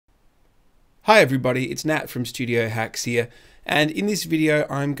Hi everybody, it's Nat from Studio Hacks here, and in this video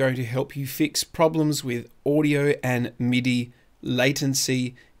I'm going to help you fix problems with audio and MIDI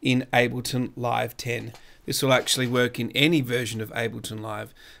latency in Ableton Live 10. This will actually work in any version of Ableton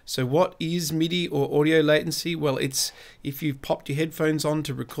Live. So what is MIDI or audio latency? Well, it's if you've popped your headphones on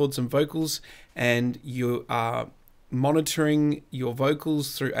to record some vocals and you are monitoring your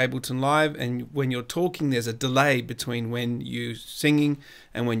vocals through Ableton Live, and when you're talking there's a delay between when you're singing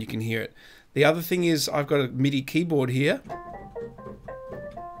and when you can hear it. The other thing is I've got a MIDI keyboard here.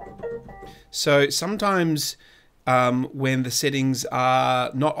 So sometimes when the settings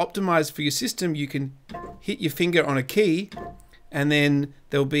are not optimized for your system, you can hit your finger on a key and then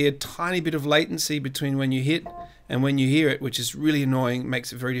there'll be a tiny bit of latency between when you hit and when you hear it, which is really annoying,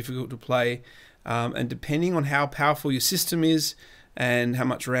 makes it very difficult to play. And depending on how powerful your system is and how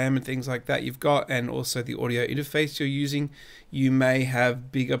much RAM and things like that you've got, and also the audio interface you're using, you may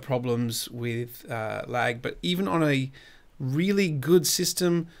have bigger problems with lag. But even on a really good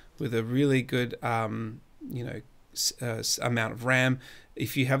system with a really good amount of RAM,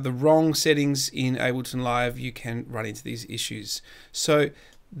 if you have the wrong settings in Ableton Live, you can run into these issues. So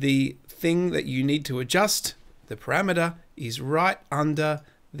the thing that you need to adjust, the parameter, is right under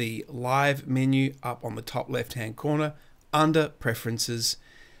the Live menu up on the top left hand corner under Preferences,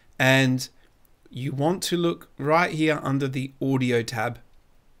 and you want to look right here under the Audio tab,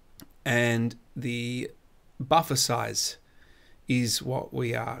 and the buffer size is what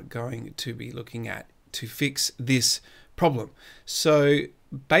we are going to be looking at to fix this problem. So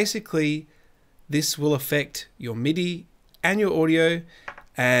basically this will affect your MIDI and your audio,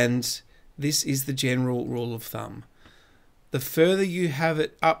 and this is the general rule of thumb. The further you have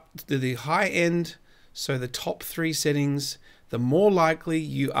it up to the high end, so the top 3 settings, the more likely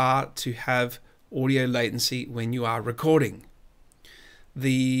you are to have audio latency when you are recording.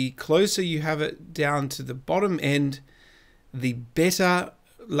 The closer you have it down to the bottom end, the better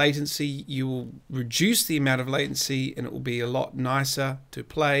latency. You will reduce the amount of latency and it will be a lot nicer to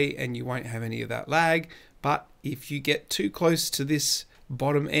play and you won't have any of that lag. But if you get too close to this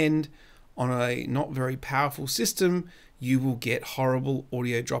bottom end on a not very powerful system, you will get horrible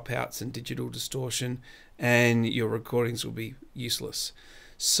audio dropouts and digital distortion, and your recordings will be useless.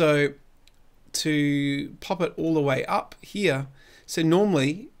 So to pop it all the way up here, so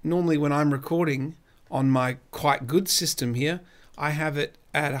normally when I'm recording on my quite good system here, I have it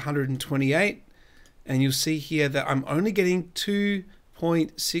at 128, and you'll see here that I'm only getting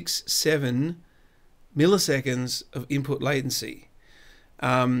 2.67 milliseconds of input latency.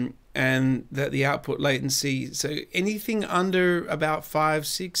 And that the output latency, so anything under about 5,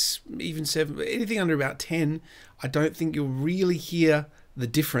 6, even 7, anything under about 10, I don't think you'll really hear the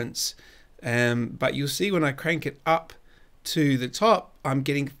difference. But you'll see when I crank it up to the top, I'm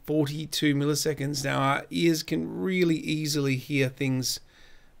getting 42 milliseconds. Now our ears can really easily hear things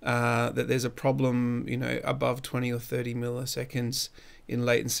that there's a problem, above 20 or 30 milliseconds in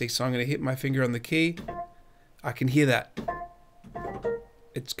latency. So I'm going to hit my finger on the key. I can hear that.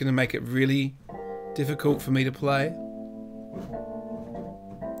 It's going to make it really difficult for me to play.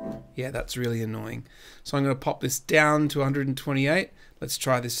 Yeah, that's really annoying. So I'm going to pop this down to 128. Let's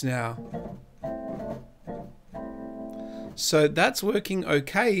try this now. So that's working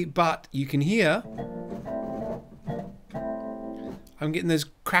okay, but you can hear I'm getting those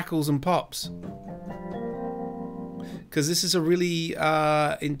crackles and pops because this is a really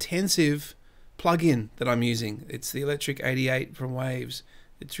intensive plugin that I'm using. It's the Electric 88 from Waves.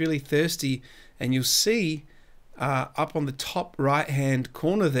 It's really thirsty, and you'll see up on the top right hand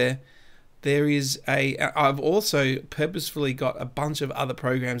corner there is I've also purposefully got a bunch of other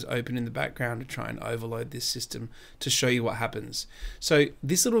programs open in the background to try and overload this system to show you what happens. So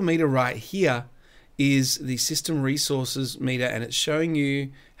this little meter right here is the system resources meter, and it's showing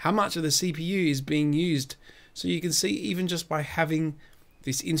you how much of the CPU is being used. So you can see even just by having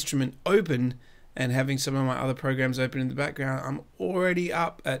this instrument open and having some of my other programs open in the background, I'm already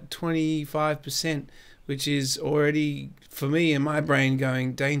up at 25%, which is already, for me in my brain,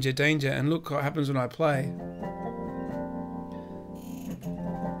 going danger, danger. And look what happens when I play.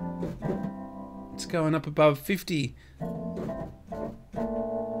 It's going up above 50.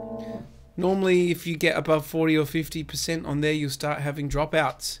 Normally, if you get above 40 or 50% on there, you'll start having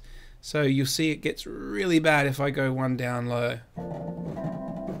dropouts. So you'll see it gets really bad if I go one down low.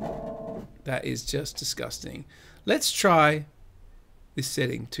 That is just disgusting. Let's try this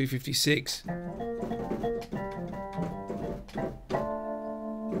setting, 256.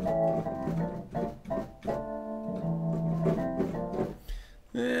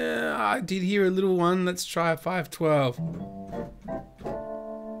 Yeah, I did hear a little one. Let's try a 512.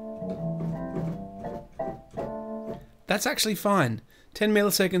 That's actually fine. 10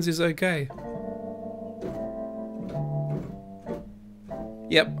 milliseconds is okay.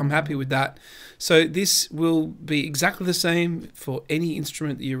 Yep, I'm happy with that. So this will be exactly the same for any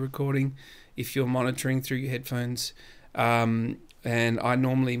instrument that you're recording if you're monitoring through your headphones. And I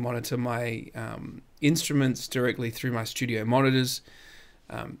normally monitor my instruments directly through my studio monitors.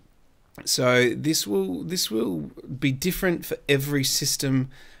 So this will be different for every system.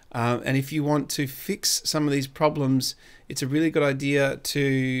 And if you want to fix some of these problems, it's a really good idea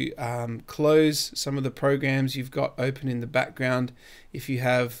to close some of the programs you've got open in the background. If you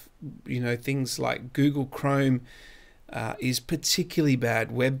have, things like Google Chrome is particularly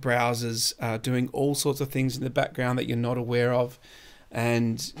bad. Web browsers are doing all sorts of things in the background that you're not aware of,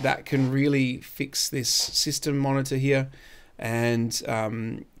 and that can really fix this system monitor here. And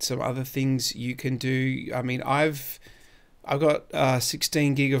some other things you can do. I mean, I've got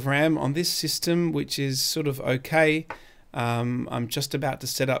 16 gig of RAM on this system, which is sort of okay. I'm just about to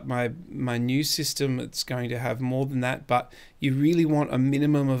set up my new system. It's going to have more than that, but you really want a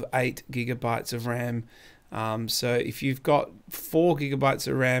minimum of 8 gigabytes of RAM. So if you've got 4 gigabytes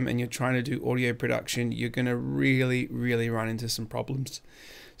of RAM and you're trying to do audio production, you're going to really run into some problems.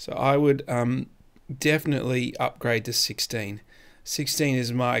 So I would definitely upgrade to 16. 16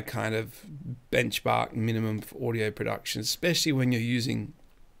 is my kind of benchmark minimum for audio production, especially when you're using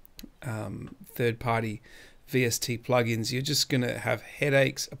third-party VST plugins. You're just going to have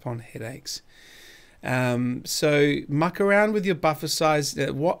headaches upon headaches. So muck around with your buffer size.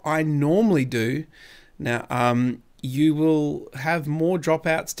 What I normally do now, you will have more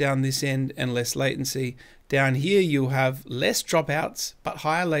dropouts down this end and less latency. Down here you'll have less dropouts but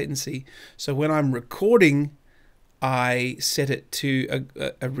higher latency. So when I'm recording, I set it to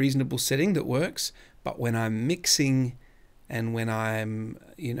a reasonable setting that works, but when I'm mixing and when I'm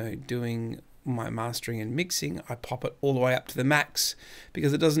doing my mastering and mixing, I pop it all the way up to the max,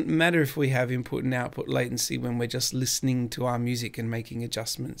 because it doesn't matter if we have input and output latency when we're just listening to our music and making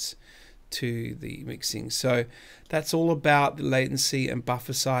adjustments to the mixing. So that's all about the latency and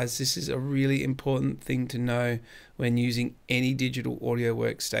buffer size. This is a really important thing to know when using any digital audio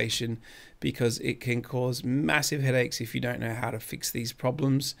workstation, because it can cause massive headaches if you don't know how to fix these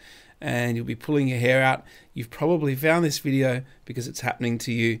problems, and you'll be pulling your hair out. You've probably found this video because it's happening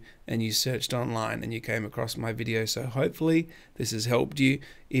to you and you searched online and you came across my video. So hopefully this has helped you.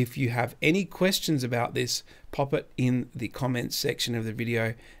 If you have any questions about this, pop it in the comments section of the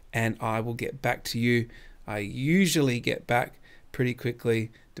video and I will get back to you. I usually get back pretty quickly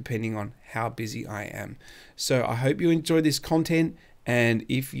depending on how busy I am. So I hope you enjoyed this content, and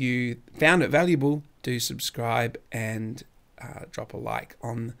if you found it valuable, do subscribe and drop a like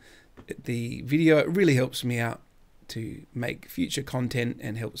on the video. It really helps me out to make future content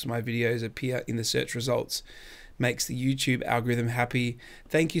and helps my videos appear in the search results, makes the YouTube algorithm happy.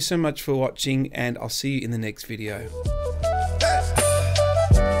 Thank you so much for watching, and I'll see you in the next video.